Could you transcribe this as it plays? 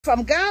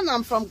From Ghana,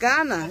 I'm from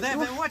Ghana. And they've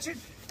been watching.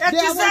 Yeah.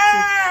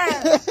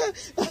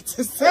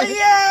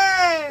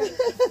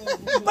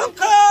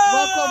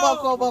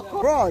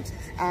 Boko. Broad.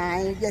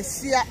 And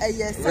yes,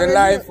 we're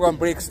live from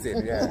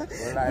Brixton, yeah.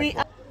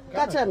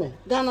 Catch me,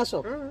 Ghana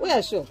shop.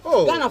 Where sure?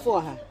 Ghana for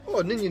her.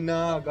 Oh,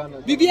 Nina,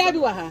 Ghana. Bibia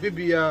do her.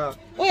 Bibia.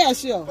 Where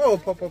sure? Oh,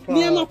 Papa.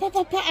 Near my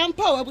papa and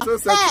power.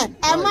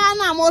 A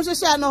man, I'm also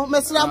saying, no,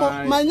 Miss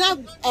Ramo, my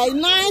a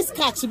nice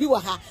catch to be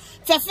with her.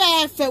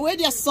 Fefe, where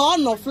your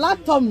son of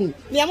flat Tommy.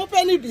 Niamo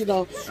penny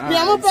bino.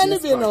 Niamo penny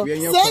bino.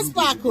 Say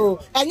sparkle.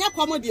 And your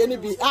comedy any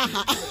be.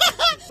 Aha.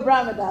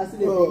 Brother, that's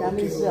the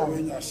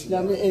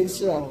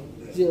sure.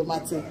 Jill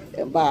Martin.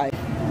 Bye.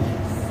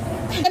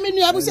 I mean,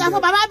 you have to say,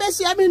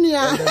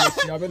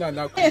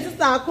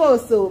 Sister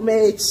Koso,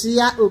 may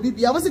chia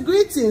Obibi. I was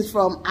greetings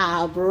from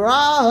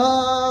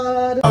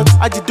abroad.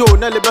 I did do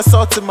Nelly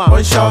Basotima.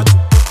 One shout.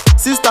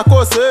 Sister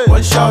Koso,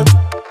 one shout.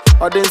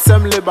 Or then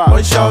some labor.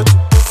 One shout.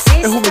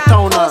 Who me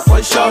towner,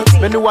 one shout.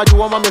 Many what you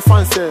want me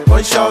fancy,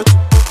 one shout.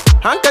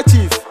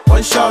 Handkerchief,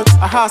 one shout.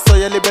 Aha, so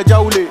you live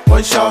jaule,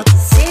 one shout.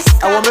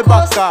 I want me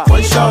back,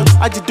 one shout.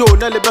 I did do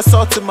Nelly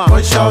Basotima,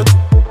 one shout.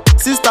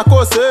 Sister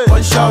Kose,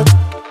 one shout.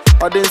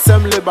 Or then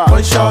some labor,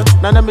 one shout.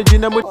 Nana me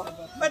dinamo.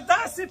 But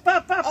that's it,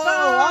 Papa.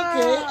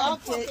 Oh,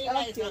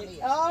 okay.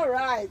 All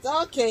right,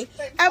 okay.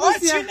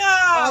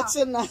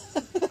 Watching now.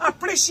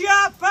 Appreciate,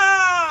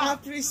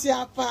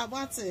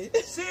 what's it?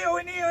 See,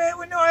 we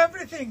know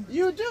everything.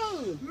 You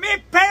do. Me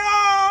pay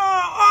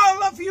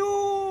all of you.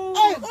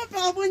 Oh, what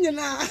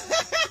now?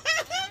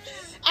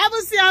 I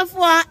will see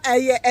for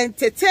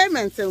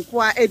entertainment and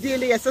kwa a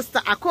daily sister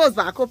Akos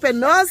back open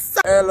no.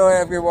 Hello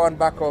everyone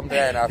back home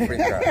there in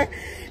Africa.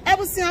 I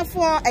will see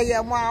for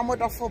a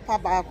wonderful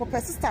papa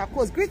sister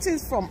Akos.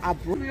 Greetings from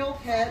abroad. Real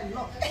hair,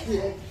 no.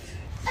 Hey,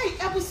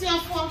 I will see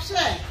for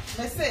share.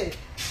 Let's say,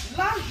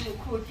 last you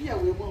could be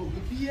we won't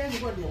be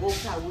anybody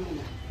walk out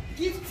winner.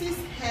 Gifty's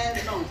hair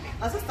long.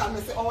 As a time, I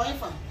say, oh, I'm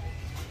fine.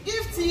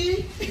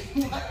 Gifty.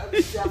 I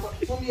will say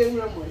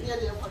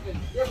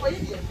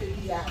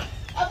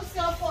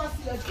for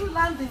your true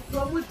landing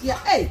from with your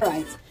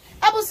right.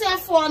 I will say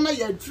for now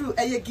your true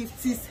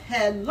Gifty's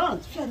hair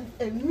long.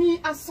 And me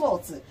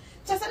assault.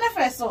 Just an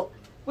affair so.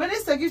 When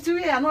it's a gift to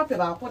me, I'm not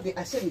about what they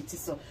are saying.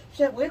 So,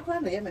 she will cry.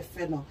 I am a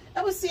fellow.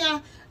 I will see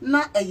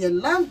now a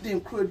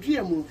landing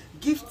crodium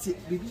gifted.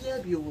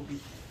 Bibi will be.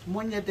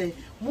 Monya day,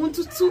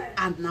 Montutu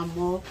and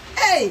Namo.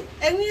 Hey,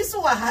 and we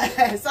saw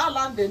a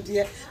London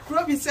dear.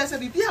 Croby says,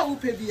 Bibi, I will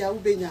pay be a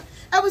Ubena.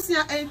 I will see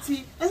your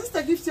auntie, and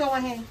sister gives you our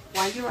hand.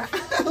 Why you are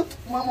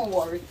Mama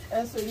worry.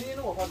 And so you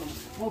know what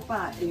more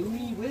bad, and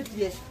we with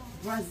the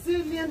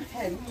Brazilian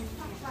head.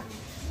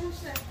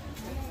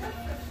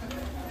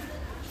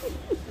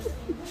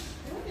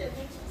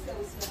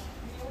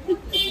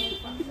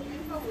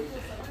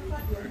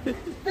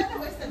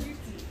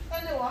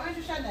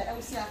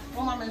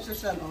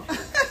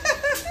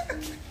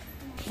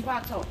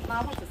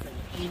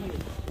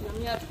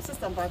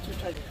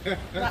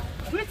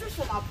 Greetings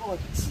from abroad.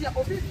 See,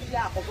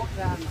 Obibia,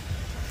 Obogana.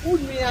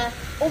 Unia,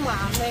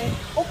 Omame,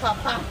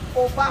 Opapa,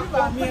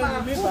 Obapa,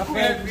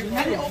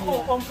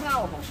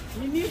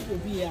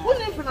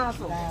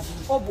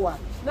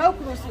 no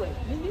cruise.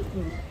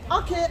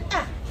 Okay,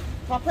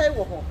 Papa,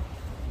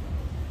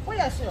 oh,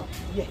 yeah, sure.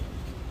 Yeah.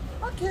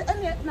 Okay,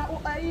 and yet now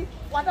I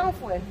what down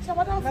for it? So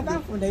what down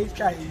for the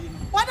try?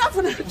 What down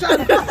for the try?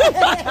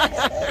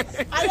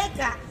 I like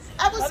that.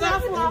 I was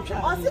saying for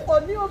us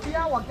only of the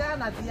hour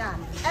Ghana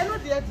Dian. I know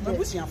the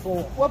pushing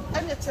for what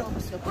any tell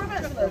me.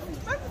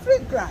 Free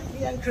cry.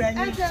 And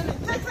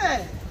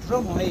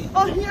drum away.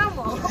 Oh, here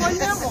more.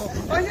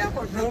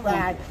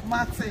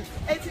 Matty.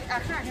 I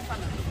can't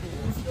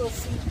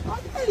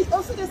hey,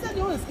 also they said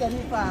you always get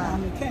me back.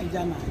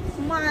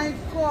 My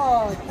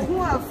God, who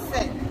are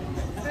fed?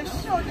 They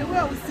show the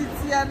way we sit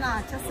here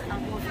now. Just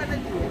I'm going to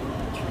do it.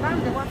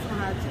 Round the what's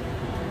my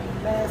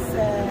there's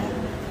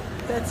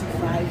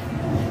 35.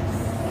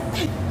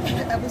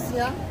 I was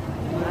here.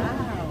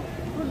 Wow.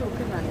 Good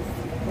looking at it.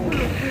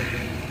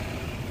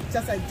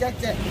 Just a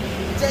jet.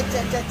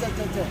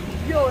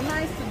 Yo,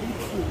 nice to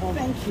meet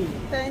you.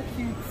 Thank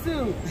you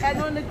too. And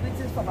only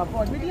greetings from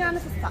abroad. We didn't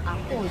sister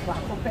Akos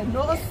back up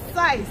no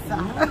size.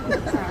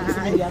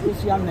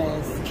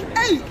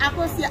 Hey,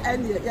 Akos here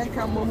and you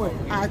can moment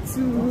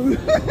too.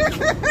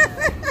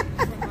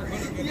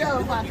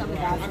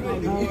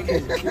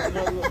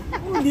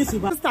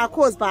 Sister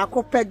Akos back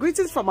up.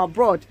 Greetings from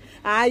abroad.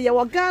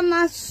 Your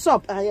Ghana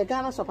shop. Your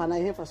Ghana shop and I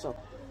here for shop.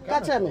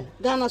 Catch me,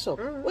 Ghana shop.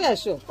 Where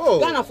sure? Oh,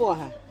 Ghana for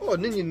her. Oh,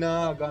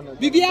 Nina, Ghana.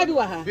 Bibia do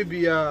her.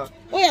 Bibia.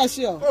 Where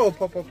sure? Oh,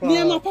 Papa.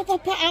 Near my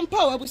papa and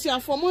power. We see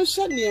a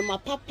formation near my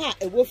papa.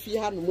 A wolfy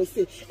hand. We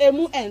say,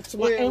 Emu and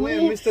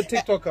Mr.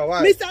 TikToker.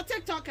 Why? Mr.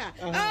 TikToker.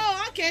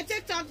 Oh, okay,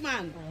 TikTok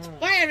man.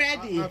 Why you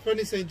ready?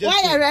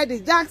 Why you ready,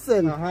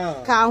 Jackson?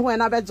 Can't when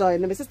I be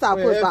join. My sister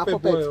goes back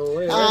up.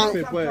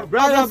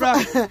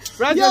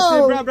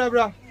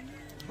 Bra.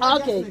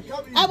 Okay.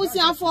 I was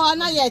here for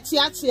na ye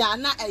chia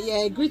na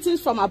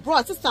greetings from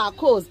abroad. Sister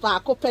Coast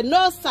back open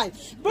no sign.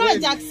 Bro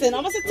Jackson,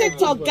 I'm a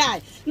TikTok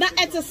guy. Na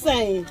ete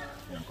saying.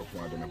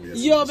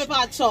 Yo me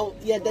pa cho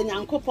ye the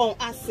nyankopon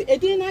ase.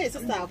 Edina is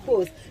Sister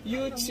Coast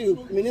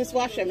YouTube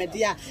ministry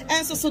media.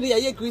 And so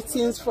ye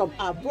greetings from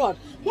abroad.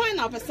 Why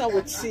na person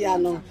wo chia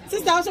no?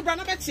 Sister also bra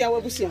na be chia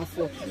we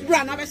busiafo.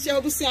 Bra na be chia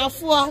we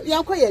busiafo.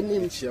 Yanko ye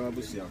nim. Chia we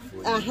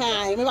busiafo.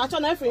 Aha, me ba cho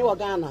na free wo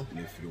Ghana.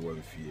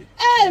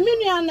 Eh,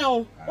 me nua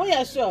na. Oh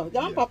yeah sure.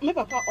 The man papa me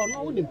papa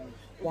ono wo nim.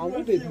 Wa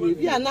wo bebre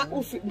bi ana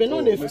me no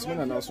na fi.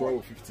 Me na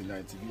so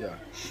 59 TV a.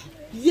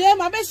 Yeah,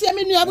 my best year,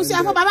 me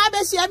busiafo. Baba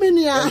best year, me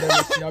nua.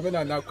 Ya be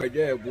na na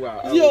kwaje ebu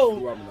a.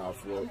 Yo.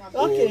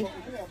 Okay.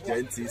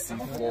 JNTC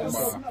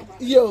former.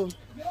 Yo.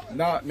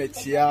 Na me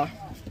chia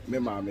me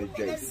ma me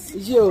Jace.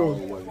 Yo.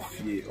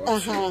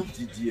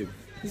 GGM.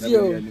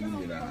 Yo.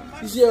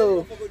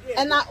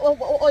 And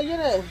you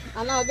know,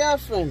 and our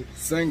girlfriend.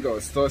 Single,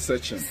 still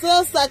searching.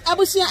 Still search.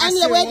 Abushia,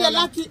 anyway, they're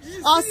lucky.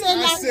 Or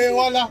say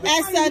wala.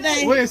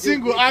 We're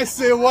single. I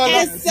say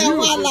wala.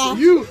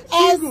 You.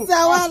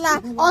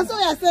 Wala. Also,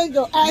 you're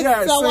single.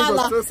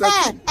 Wala.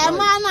 Hey, a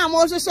man, I'm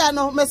also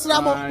channel.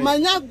 Mesramo,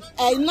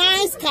 a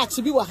nice catch.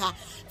 Be with her.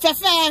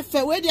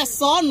 Fefe, where the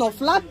son of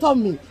flat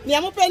tummy.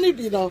 Niamo penny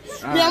bino.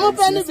 Niamo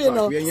penny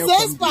bino.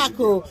 Say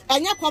sparkle.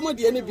 And your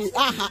comedy any be.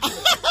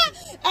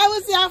 I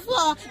was here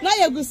for now.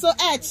 You go so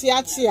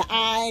chia.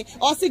 I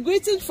also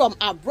greeting from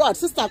abroad.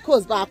 Sister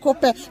Coast by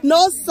Cope.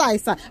 No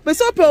size. But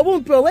so per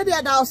womb per where they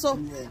are also.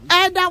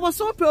 And that was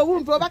so per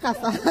womb per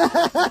bacasa.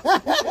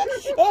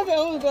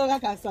 Over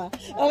bacasa.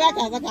 Over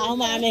casa,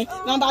 money.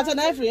 Number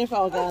 2 free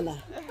for Ghana.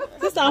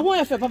 Sister, who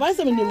if Papa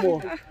some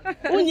anymore?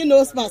 When you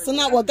know smart, so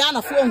now we're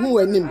Ghana for who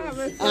and him.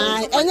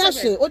 I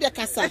actually, oh, the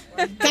casa.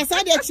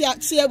 Casa de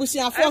chia, we see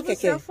a fork.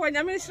 For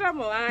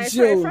Yamisramo, I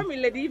family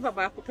lady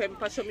Baba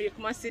Passomi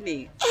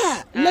Masini.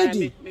 Ah,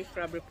 lady.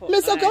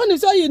 Mr. Connie,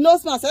 so you know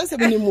smart, I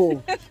said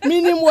anymore.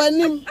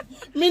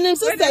 Meaning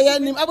sister,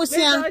 I was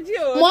saying,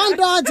 one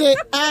dodgy.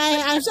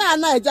 I'm sure I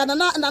know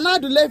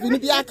to live in the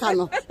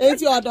Akano.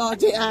 Ain't your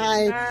dodgy?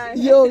 I,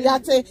 yo,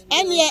 yate,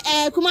 and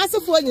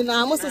Kumasa for you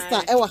now, my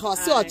sister, our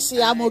house, so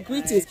she are more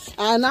greetings,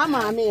 and I'm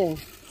a man.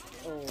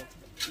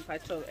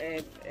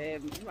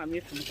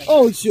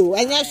 Oh, you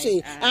and yes,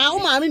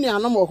 I'm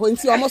no more when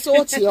you almost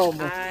watch your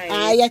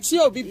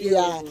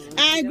bibia.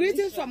 I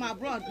greetings from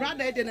abroad,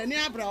 brother, and a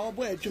near brow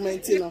boy,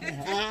 Jumentino.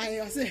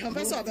 I say, I'm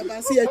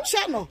see a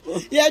channel.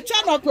 Yeah,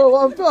 channel pro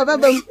of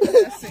them. Hey,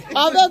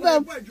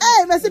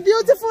 that's a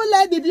beautiful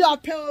lady, be a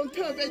pearl,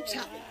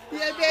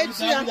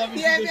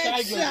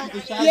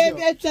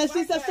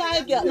 she's a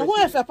side girl. No,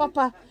 who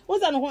papa?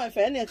 What's on who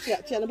any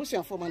bush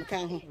for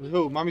mankind?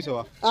 Oh, Mammy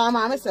saw.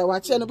 Mamma said,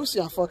 watch a bush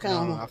for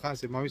count. I can't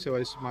say Mammy said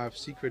it's my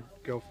secret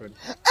girlfriend.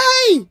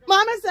 Hey,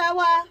 Mamma said,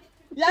 what?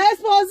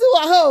 Yes,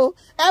 Pozu,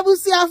 I will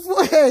see a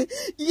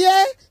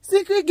yeah,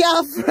 secret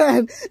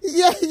girlfriend.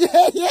 Yeah.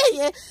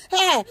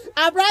 Hey,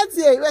 I brought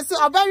you. So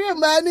I bury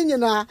money, you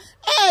know.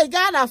 Hey,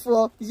 Ghana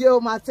for you,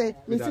 Mate,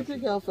 my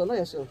secret girlfriend.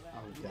 No, sure.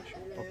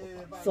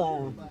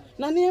 So,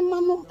 Nani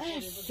Mamma,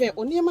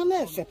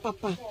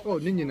 Papa. Oh,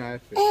 Nina,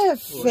 Hey,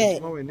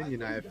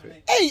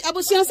 I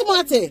was saying,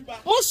 Mate.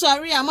 Oh,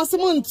 sorry, I must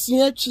want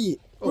to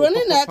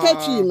Brony na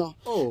catchy no.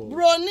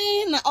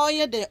 Brony na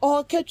oye de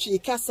all catchy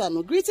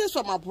casano. Greetings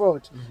from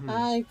abroad.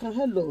 I can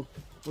hello.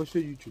 What's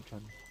your YouTube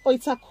channel? Oh,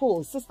 it's a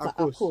course, sister.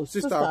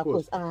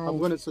 I'm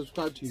going to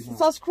subscribe to you now.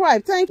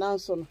 Subscribe, thank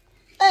you.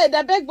 Hey,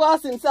 the big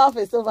boss himself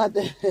is over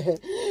there,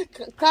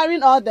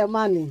 carrying all the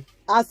money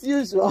as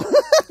usual,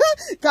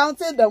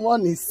 counting the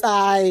monies.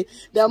 The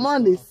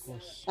monies.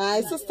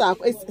 Sister,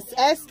 it's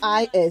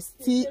SISTA.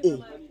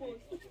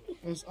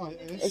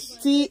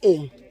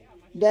 SISTA.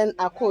 Then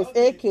Akos,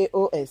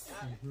 AKOS.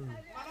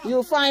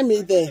 You find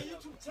me there.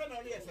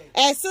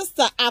 A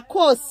sister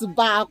Akos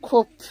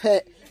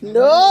Bakope.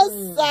 No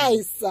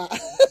size.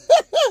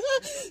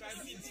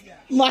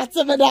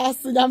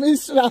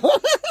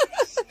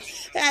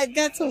 I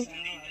get to.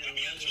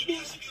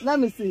 Let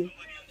me see.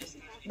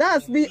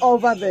 That's me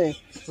over there.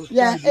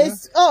 Yeah,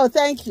 it's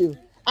thank you.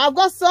 I've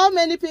got so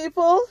many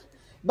people.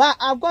 But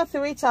I've got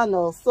 3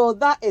 channels, so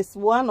that is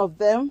one of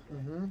them.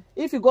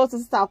 If you go to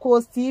Sister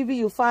Coast TV,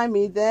 you find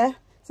me there.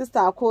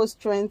 Sister Coast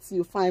Trent,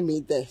 you find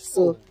me there.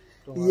 So,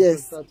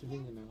 yes.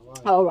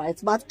 All right.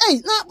 But,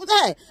 hey,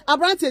 I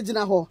brought you to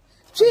Sister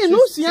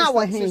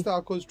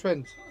Coast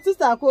Trent.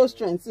 Sister Coast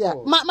Trent, yeah.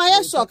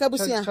 My shock, I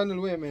was saying.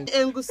 Channel where, man?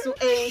 Engusu,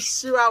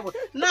 Shirawa.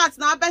 Not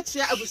now, bet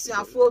you, I was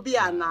saying,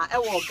 phobia, now,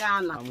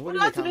 Ghana. I'm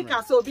holding the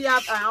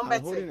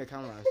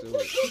camera.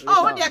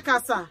 Oh, what dear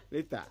Casa?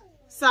 Later.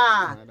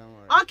 Sir,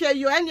 okay,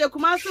 you and your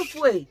commercial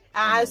way.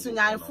 I soon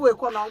I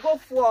go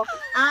for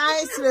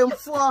I slim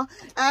for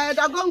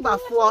Dagomba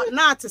for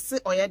not to say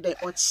or yet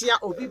or cheer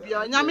or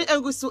bibio, Yami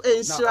Egusu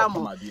and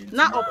Shiramo.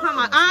 Now,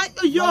 Opama,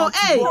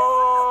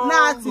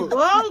 Nati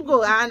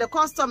Bongo and the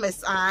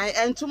customers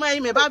and to my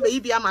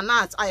baby, I'm a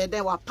nut. I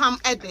then were Pam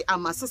Eddie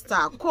and my sister,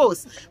 of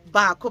course,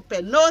 back up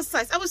no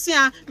size. I was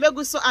saying,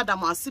 Leguso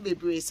Adama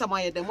Sibi,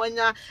 somewhere the one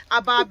ya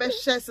about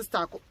best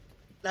sister.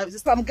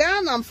 From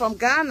Ghana. I'm from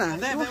Ghana.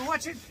 They've been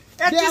watching.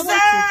 That is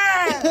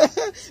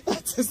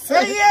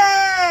it.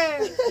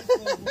 Yeah.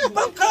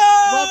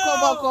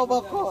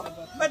 Boko.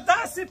 But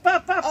that's it,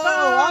 Papa.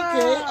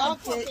 Oh,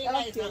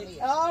 okay.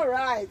 All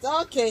right,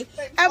 okay.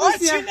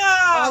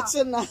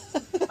 Ochina.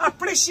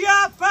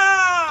 Appreciate,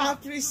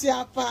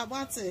 Pa.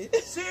 What's it?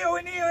 See,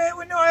 we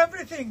know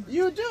everything.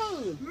 You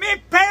do. Me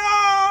pay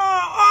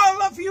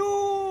all of you.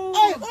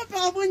 Oh, what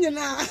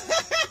now?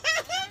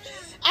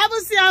 I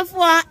was here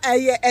for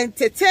a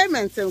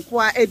entertainment and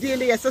kwa a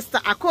daily sister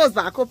a cause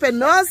back open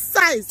no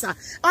size.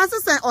 Also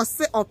say or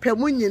say or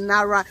pemunyi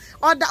nara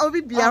or that will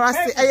be biara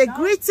say a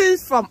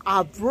greetings from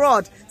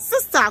abroad.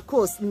 Sister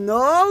course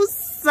no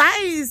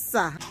size.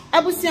 I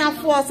was here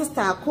for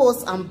sister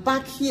course. I'm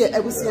back here. I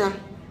was here.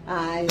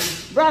 I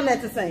brand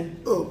net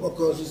saying. Oh, of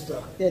course,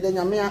 sister. Yeah, then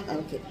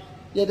okay.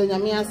 Yeah, then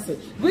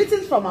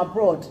greetings from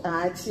abroad.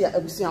 I cheer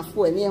everything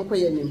for any and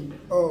quay name.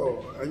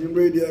 Oh, and you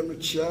made the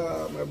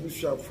chair, my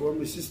bishop for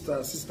my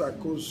sister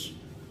coast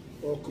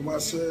or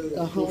Kumase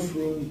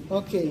from.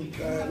 Okay.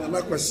 And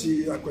I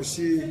see,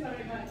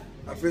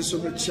 I feel so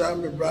much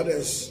charm, my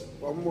brothers,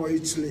 one more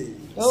Italy.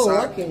 Oh,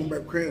 okay. My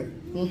queen.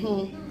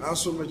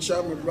 Also, my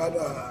charm, my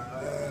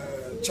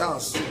brother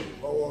Charles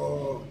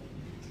or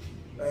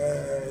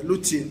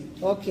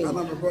Lutin. Okay. And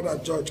I'm a brother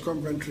George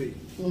Coventry.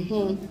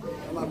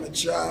 And I'm a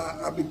chair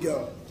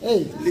Abigail.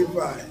 Hey.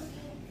 Levi.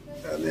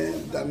 And then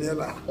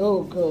Daniela.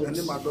 Oh, good. And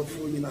then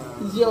Mbrofo,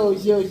 Yo.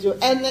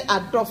 And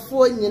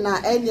Mbrofo,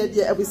 and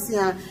yet I was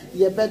here.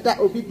 You better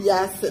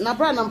Obibias. Now,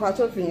 brand I'm part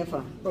of you.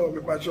 Oh,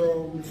 my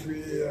patrol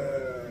free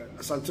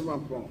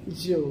Santiman.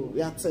 Yo,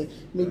 that's it.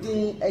 Me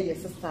doing a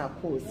sister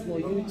post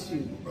on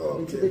YouTube.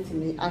 Okay.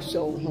 Me, I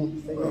show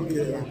home.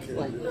 Okay.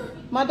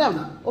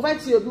 Madam, over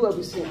to you, do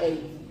everything.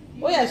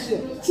 Oh, yes,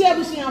 sure. See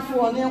everything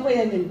for an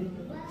name.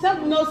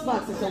 Some nose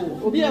marks is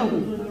all.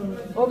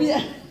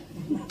 Obia.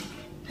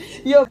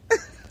 Yo.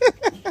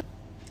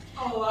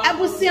 I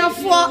was here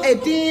for a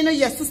dinner,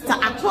 your sister.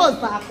 I told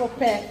back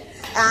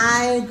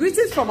and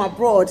greetings from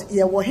abroad.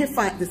 Yeah, what he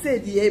find they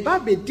said, yeah,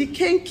 baby,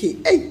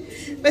 Dickenki. Hey,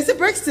 Mr.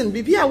 Brixton,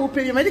 Bibi, I will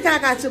pay you medical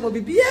catch him,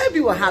 Bibi,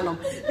 be wa Hanum.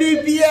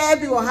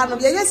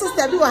 Yeah, yes,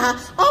 sister, be wa.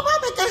 Oh,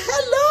 Baba,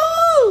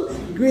 hello.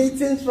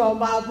 Greetings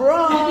from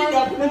abroad.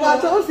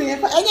 But don't fear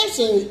for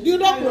any you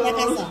don't know like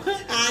us.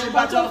 And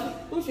but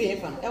who fear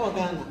for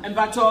Ghana. And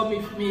but told me,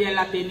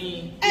 la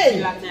penny. Hey,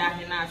 la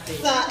Hina.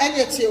 Sir, and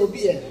your chill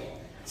beer.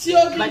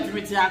 Chill, like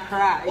with your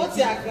cry. What's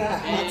your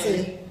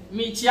cry?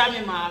 Me chia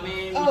me mama,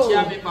 me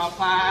chia me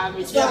papa,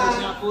 me chia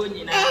me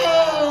phone.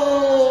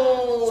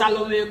 Oh,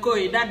 Salome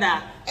Koi,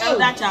 Dada.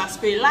 Elder Charles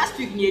Koi. Last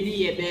week near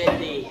the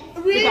birthday.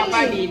 Really?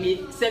 Papa did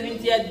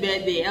 70th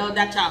birthday.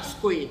 Elder Charles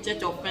Koi,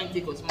 Church of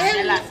Pentecost,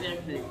 Mandela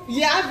Assembly.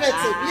 Yeah,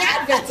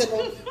 better.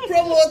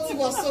 Promote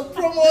was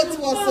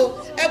so.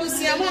 Every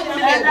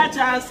Elder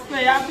Charles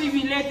Koi, happy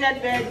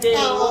belated birthday.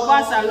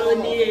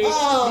 Barcelona,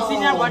 the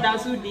senior brother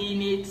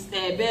Sudini's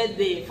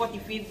birthday,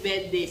 45th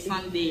birthday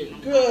Sunday.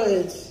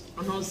 Good.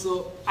 And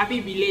also,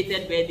 happy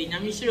belated birthday.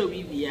 Nyamisha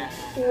Obibia.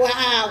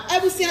 Wow. I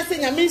was saying,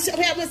 Nyamisha,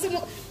 we have some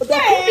old,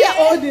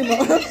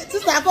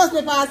 Sister, I was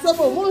the pastor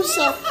for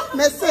Musha.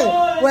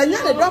 Messi, when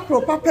you're the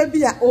doctor, Papa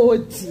be a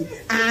old.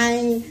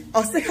 I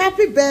say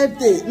happy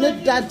birthday, no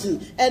daddy,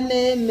 and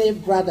then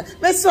brother.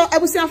 Meso, I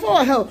was saying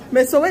for her.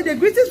 Meso, when the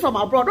greetings from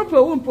abroad,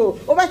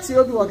 over to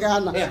you,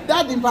 Ghana.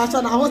 Daddy, Pastor,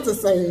 I want to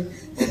say,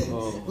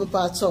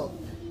 Pastor,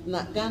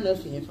 not Ghana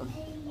for you.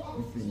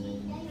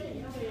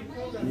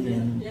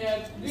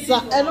 So,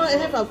 I know I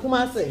have a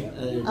Kumase.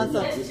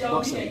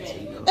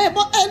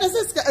 But this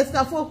is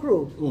a folk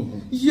crew.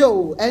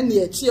 Yo, and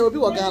yet she'll be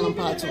a Ghana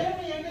party.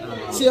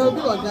 She'll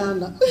be a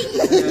Ghana.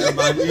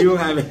 But you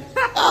have it.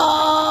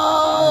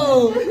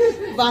 Oh,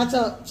 but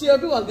she'll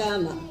be a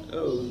Ghana.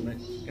 Oh,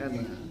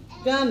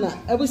 Ghana.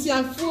 I was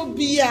young for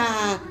beer.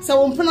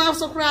 So, I'm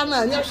pronounced a crown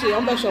and you're sure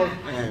I'm a show.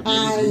 Hey,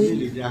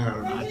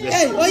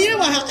 well, you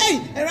are. Hey,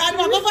 and I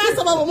want to find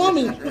some of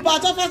mommy.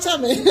 But I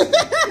me.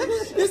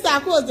 This is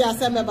course, they are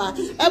saying about.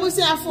 I was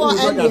here for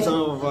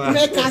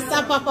make a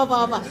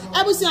papa.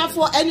 I was here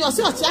for any of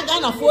your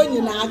Ghana for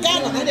you now.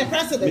 Ghana and the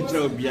president.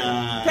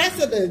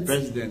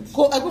 President.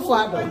 Go a good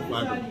father.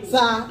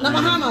 Sir,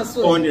 Mahama.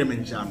 So,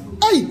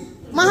 hey,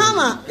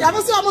 Mahama, I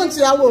was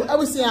here. I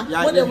was here.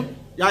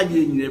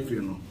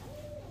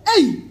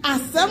 Hey,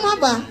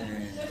 Asamaba.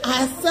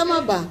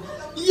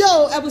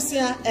 Yo,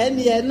 Abusia, and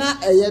ye na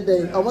a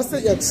day. I was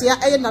say your chair,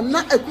 I am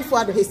not a good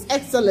father, His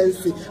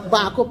Excellency,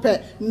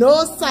 Bakope,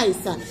 no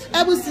size.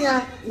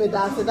 Abusia,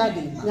 Medasa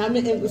Daddy,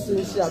 Yami English,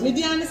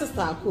 Median is a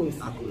star course.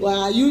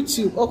 Well,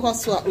 YouTube,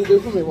 Okoswa,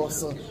 Ube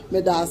also,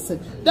 Medasa.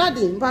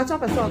 Daddy, but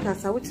up a song,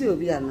 what you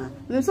be now.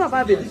 And so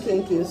about baby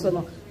King, so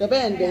no, the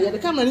band, the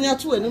camera near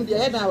 2 and the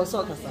head I was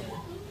so.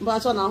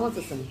 But I want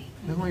to say.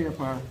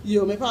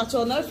 You may pass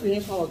on us free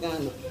for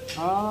Ghana.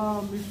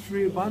 Ah, Miss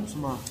Free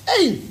Bantama.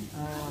 Hey!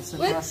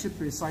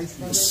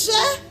 Precisely.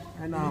 Share?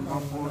 And I'm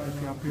for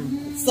the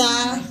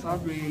Sir.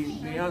 Sorry,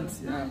 the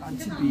auntie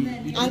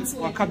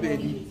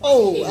Wakababy.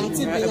 Oh,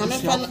 auntie B. I'm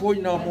for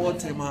now more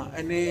tema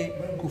and a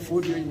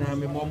kufood in a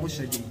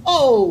memory.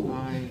 Oh,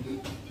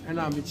 and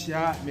I'm a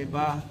chia, maybe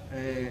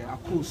a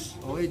course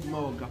or 8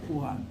 more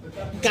Gapuha.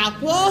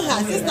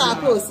 Gapuha, sister,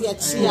 Akos, yet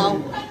chiao.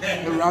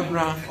 The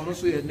Rabra,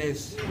 also a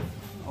nurse.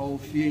 And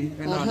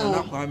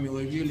I'm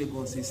really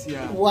going to see.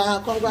 Wow,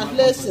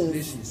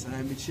 congratulations.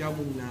 I'm a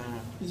chairman.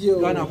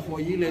 Ghana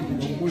for you, let me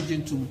know.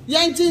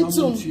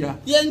 Yentia,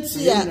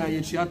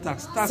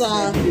 tax.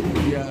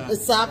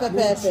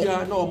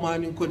 No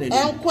man in Conan.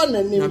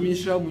 Name.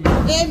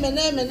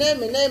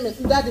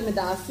 Daddy, me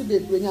da si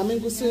baby.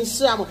 Nyamingu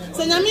sunshamo.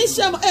 So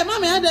nyamishamo. Eh,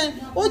 mama, then.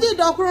 Odi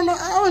dokro no.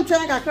 I want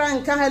try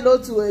and hello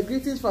to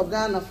greetings from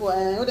Ghana for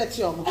oda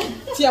chioma.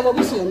 Tia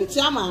bobusu me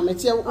tia mama,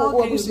 tia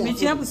bobusu. Me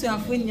tia bobusu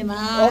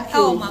afonyina.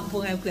 Oh, my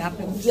boy, I'm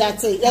happy.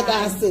 Yate,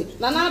 Yagase.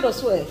 Nanado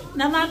swear.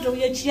 Nanado,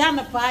 ye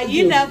chiana pa.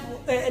 You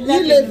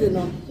live, you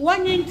know.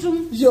 One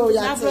into yo,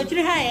 Yate.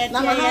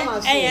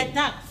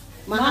 Tax.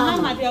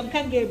 Mahama, you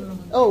can give.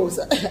 Oh,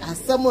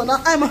 someone,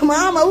 I'm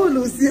Mama who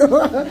lose you.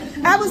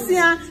 I was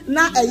here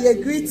now.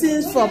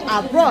 Greetings from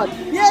abroad.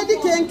 Yeah, the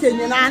Kenke,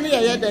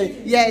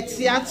 yeah,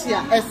 Tia,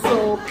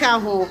 so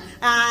Kaho.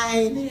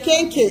 I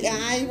Kenke,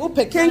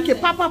 Upe Kenke,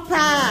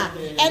 Papa,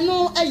 and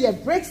no,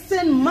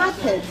 Brixton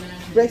Market.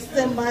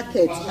 Brixton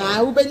Market.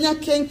 Ubenya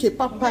Kenke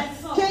Papa.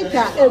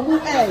 Kenka emu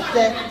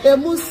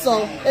emu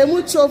song,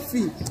 emu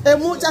trophy,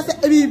 emu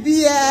just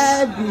bibi.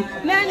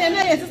 Na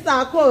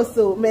sister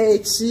Koso me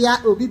chia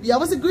obibi. I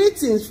was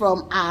greetings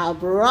from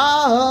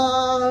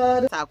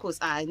abroad. Takos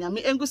I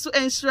nyame engusu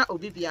ensura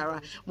obibiara.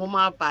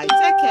 Mama bye.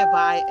 Take care,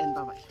 bye and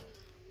bye bye.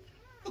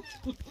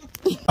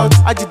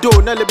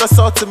 Ajido na lebe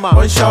sort man.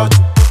 One shot.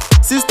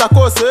 Sister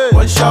Koso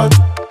one shot.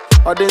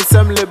 Or then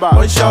some labor.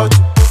 One shot.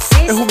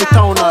 Who me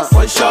town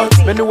one shot.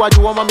 Many what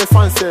you want me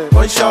fancy.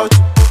 One shot.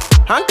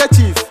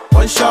 Handkerchief.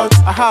 One shot.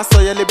 Aha so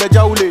ye lebe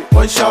jaule.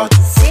 One shot.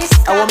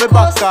 I want me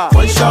back.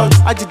 One shot.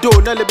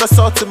 Ajido na lebe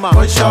sort man.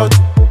 One shot.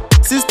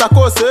 Sister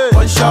Kose.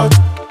 One shot.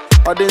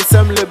 Or then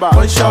some labor.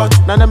 One shot.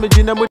 Nana me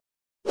jina